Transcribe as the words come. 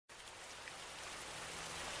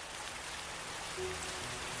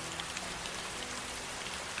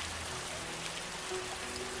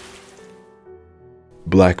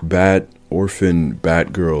Black Bat, Orphan,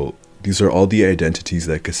 Batgirl, these are all the identities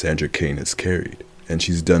that Cassandra Cain has carried, and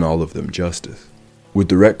she's done all of them justice. With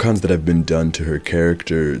the retcons that have been done to her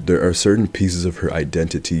character, there are certain pieces of her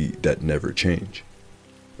identity that never change.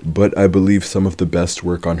 But I believe some of the best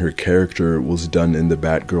work on her character was done in the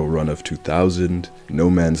Batgirl run of 2000, No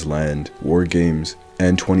Man's Land, War Games,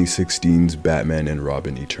 and 2016's Batman and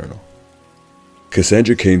Robin Eternal.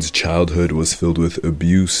 Cassandra Cain's childhood was filled with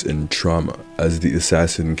abuse and trauma, as the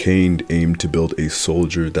assassin Cain aimed to build a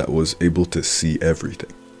soldier that was able to see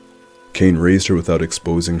everything. Cain raised her without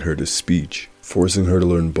exposing her to speech, forcing her to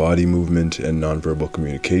learn body movement and nonverbal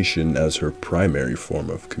communication as her primary form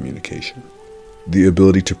of communication. The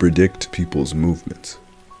ability to predict people's movements.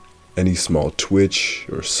 Any small twitch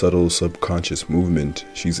or subtle subconscious movement,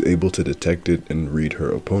 she's able to detect it and read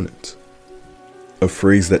her opponents. A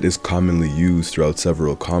phrase that is commonly used throughout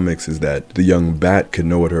several comics is that the young bat can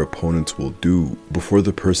know what her opponents will do before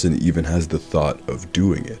the person even has the thought of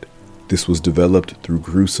doing it. This was developed through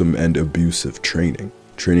gruesome and abusive training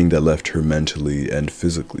that left her mentally and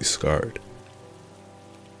physically scarred.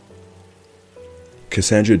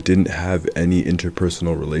 Cassandra didn't have any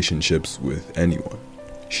interpersonal relationships with anyone.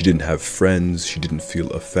 She didn't have friends, she didn't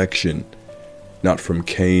feel affection, not from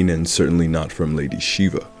Cain and certainly not from Lady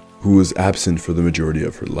Shiva, who was absent for the majority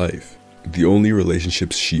of her life. The only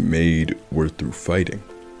relationships she made were through fighting.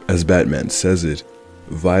 As Batman says it,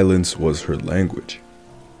 violence was her language.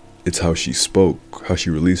 It's how she spoke, how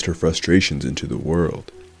she released her frustrations into the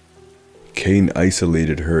world. Cain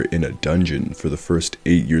isolated her in a dungeon for the first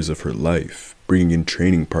 8 years of her life, bringing in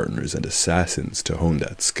training partners and assassins to hone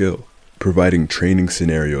that skill, providing training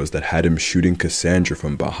scenarios that had him shooting Cassandra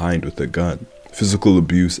from behind with a gun, physical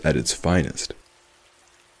abuse at its finest.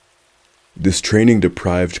 This training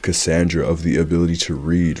deprived Cassandra of the ability to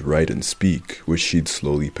read, write, and speak, which she'd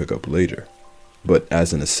slowly pick up later. But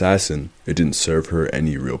as an assassin, it didn't serve her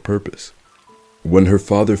any real purpose. When her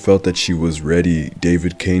father felt that she was ready,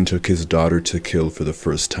 David Cain took his daughter to kill for the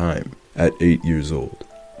first time, at 8 years old.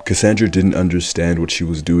 Cassandra didn't understand what she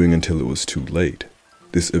was doing until it was too late.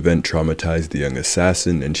 This event traumatized the young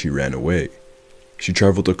assassin and she ran away. She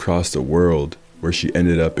traveled across the world, where she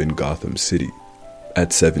ended up in Gotham City,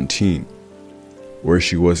 at 17, where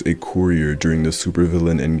she was a courier during the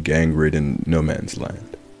supervillain and gang-ridden No Man's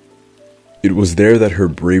Land. It was there that her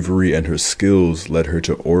bravery and her skills led her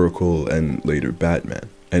to Oracle and later Batman,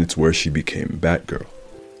 and it's where she became Batgirl.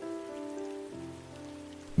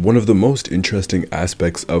 One of the most interesting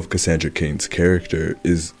aspects of Cassandra Cain's character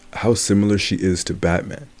is how similar she is to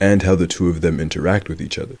Batman, and how the two of them interact with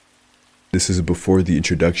each other. This is before the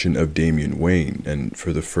introduction of Damian Wayne, and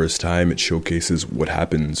for the first time it showcases what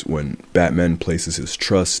happens when Batman places his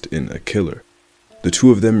trust in a killer. The two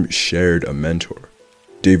of them shared a mentor.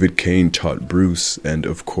 David Cain taught Bruce, and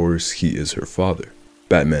of course he is her father.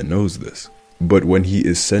 Batman knows this. But when he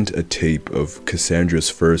is sent a tape of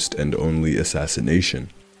Cassandra's first and only assassination,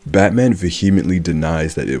 Batman vehemently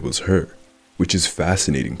denies that it was her, which is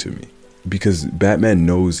fascinating to me, because Batman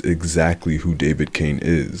knows exactly who David Cain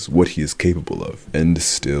is, what he is capable of, and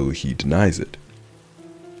still he denies it.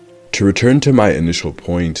 To return to my initial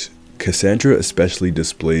point, Cassandra especially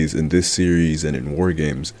displays in this series and in War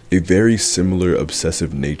Games a very similar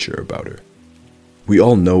obsessive nature about her. We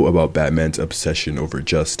all know about Batman's obsession over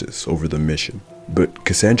justice, over the mission, but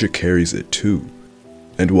Cassandra carries it too.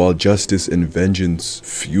 And while justice and vengeance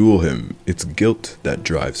fuel him, it's guilt that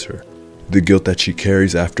drives her. The guilt that she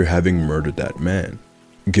carries after having murdered that man.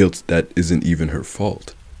 Guilt that isn't even her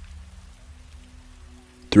fault.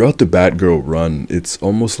 Throughout the Batgirl run, it's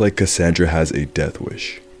almost like Cassandra has a death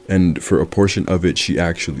wish. And for a portion of it, she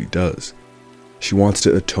actually does. She wants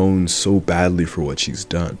to atone so badly for what she's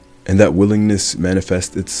done, and that willingness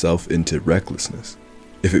manifests itself into recklessness,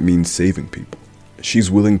 if it means saving people.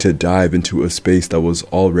 She's willing to dive into a space that was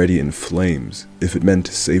already in flames, if it meant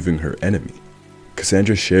saving her enemy.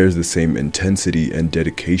 Cassandra shares the same intensity and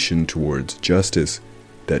dedication towards justice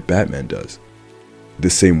that Batman does. The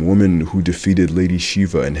same woman who defeated Lady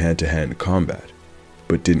Shiva in hand-to-hand combat,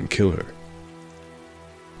 but didn't kill her.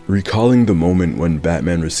 Recalling the moment when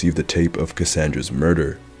Batman received the tape of Cassandra's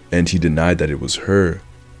murder, and he denied that it was her,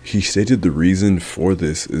 he stated the reason for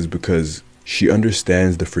this is because she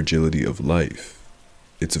understands the fragility of life,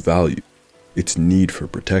 its value, its need for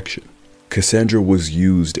protection. Cassandra was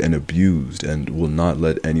used and abused and will not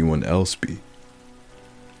let anyone else be.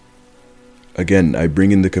 Again, I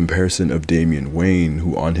bring in the comparison of Damian Wayne,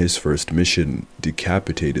 who on his first mission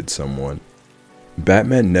decapitated someone.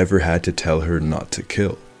 Batman never had to tell her not to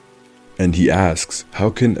kill. And he asks,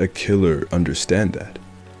 how can a killer understand that?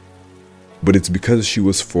 But it's because she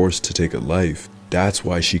was forced to take a life, that's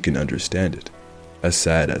why she can understand it, as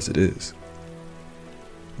sad as it is.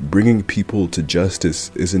 Bringing people to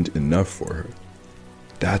justice isn't enough for her.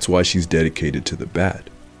 That's why she's dedicated to the Bat.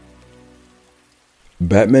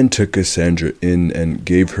 Batman took Cassandra in and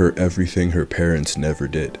gave her everything her parents never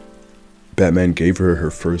did. Batman gave her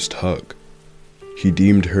her first hug. He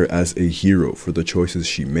deemed her as a hero for the choices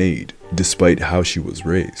she made, despite how she was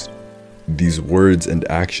raised. These words and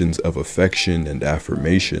actions of affection and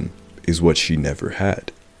affirmation is what she never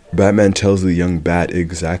had. Batman tells the young Bat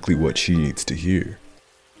exactly what she needs to hear.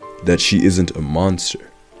 That she isn't a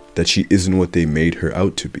monster, that she isn't what they made her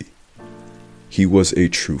out to be. He was a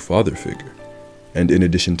true father figure. And in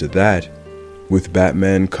addition to that, with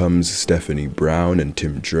Batman comes Stephanie Brown and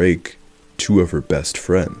Tim Drake, two of her best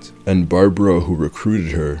friends. And Barbara, who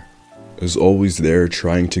recruited her, is always there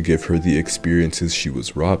trying to give her the experiences she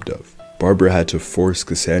was robbed of. Barbara had to force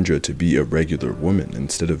Cassandra to be a regular woman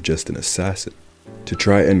instead of just an assassin, to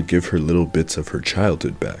try and give her little bits of her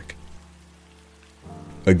childhood back.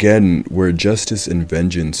 Again, where justice and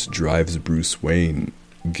vengeance drives Bruce Wayne,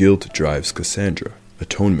 guilt drives Cassandra,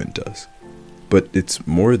 atonement does. But it's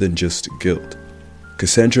more than just guilt.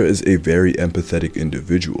 Cassandra is a very empathetic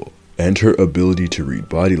individual, and her ability to read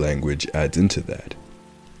body language adds into that.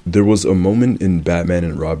 There was a moment in Batman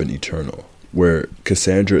and Robin Eternal where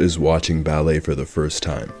Cassandra is watching ballet for the first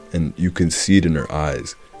time, and you can see it in her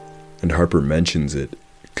eyes, and Harper mentions it.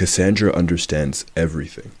 Cassandra understands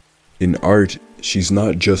everything. In art, she's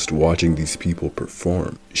not just watching these people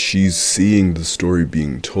perform, she's seeing the story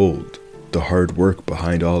being told, the hard work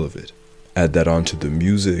behind all of it. Add that onto the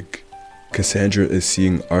music, Cassandra is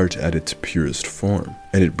seeing art at its purest form,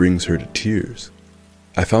 and it brings her to tears.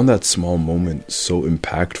 I found that small moment so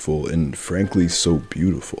impactful and frankly so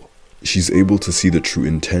beautiful. She's able to see the true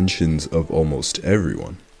intentions of almost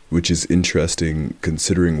everyone, which is interesting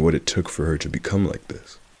considering what it took for her to become like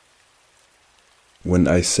this. When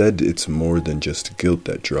I said it's more than just guilt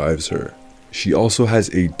that drives her, she also has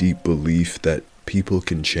a deep belief that people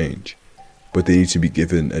can change, but they need to be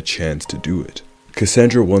given a chance to do it.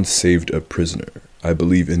 Cassandra once saved a prisoner, I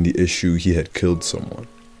believe in the issue he had killed someone,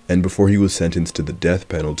 and before he was sentenced to the death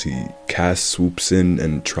penalty, Cass swoops in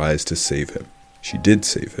and tries to save him. She did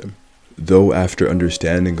save him, though after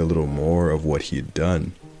understanding a little more of what he had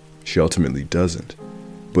done, she ultimately doesn't.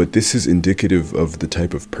 But this is indicative of the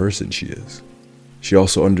type of person she is. She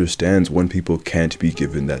also understands when people can't be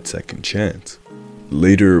given that second chance.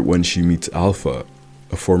 Later, when she meets Alpha,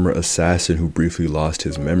 a former assassin who briefly lost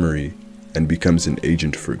his memory and becomes an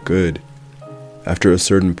agent for good, after a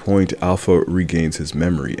certain point, Alpha regains his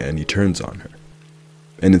memory and he turns on her.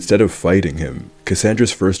 And instead of fighting him,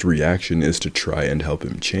 Cassandra's first reaction is to try and help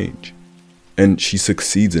him change. And she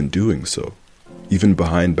succeeds in doing so, even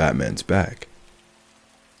behind Batman's back.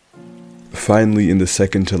 Finally, in the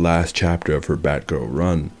second to last chapter of her Batgirl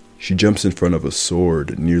run, she jumps in front of a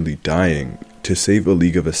sword, nearly dying, to save a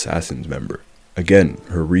League of Assassins member. Again,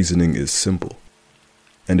 her reasoning is simple,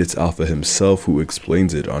 and it's Alpha himself who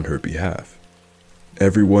explains it on her behalf.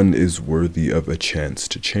 Everyone is worthy of a chance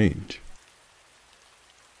to change.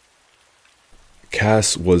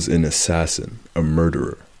 Cass was an assassin, a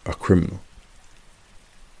murderer, a criminal.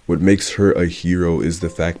 What makes her a hero is the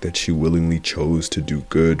fact that she willingly chose to do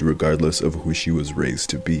good regardless of who she was raised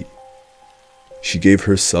to be. She gave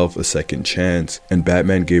herself a second chance, and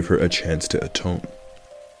Batman gave her a chance to atone.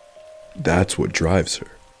 That's what drives her.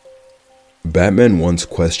 Batman once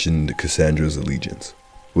questioned Cassandra's allegiance,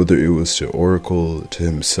 whether it was to Oracle, to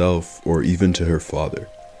himself, or even to her father.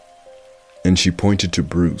 And she pointed to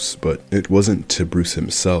Bruce, but it wasn't to Bruce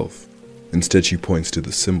himself. Instead, she points to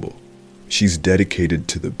the symbol. She's dedicated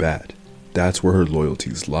to the Bat. That's where her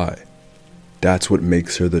loyalties lie. That's what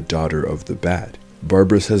makes her the daughter of the Bat.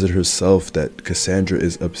 Barbara says it herself that Cassandra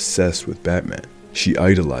is obsessed with Batman. She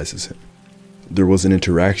idolizes him. There was an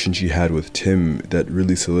interaction she had with Tim that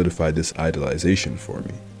really solidified this idolization for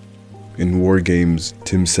me. In War Games,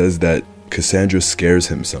 Tim says that Cassandra scares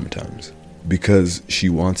him sometimes because she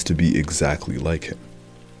wants to be exactly like him,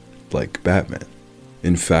 like Batman.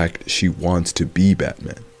 In fact, she wants to be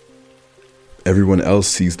Batman. Everyone else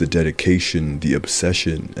sees the dedication, the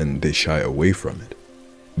obsession, and they shy away from it.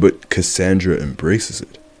 But Cassandra embraces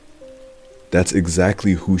it. That's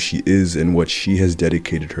exactly who she is and what she has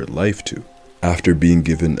dedicated her life to, after being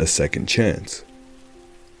given a second chance.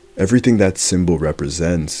 Everything that symbol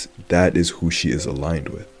represents, that is who she is aligned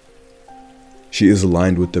with. She is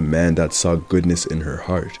aligned with the man that saw goodness in her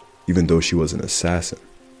heart, even though she was an assassin.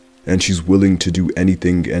 And she's willing to do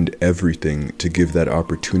anything and everything to give that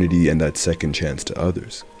opportunity and that second chance to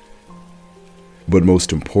others. But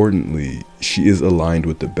most importantly, she is aligned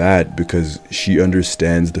with the Bat because she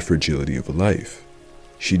understands the fragility of life.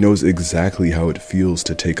 She knows exactly how it feels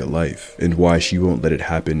to take a life and why she won't let it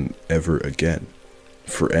happen ever again,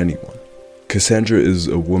 for anyone. Cassandra is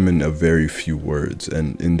a woman of very few words,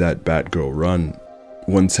 and in that Batgirl run,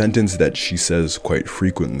 one sentence that she says quite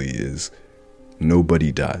frequently is,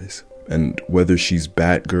 "Nobody dies." And whether she's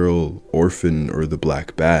Batgirl, Orphan, or the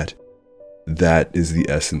Black Bat, that is the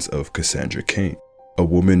essence of Cassandra Cain, a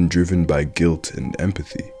woman driven by guilt and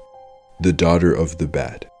empathy, the daughter of the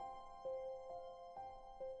Bat,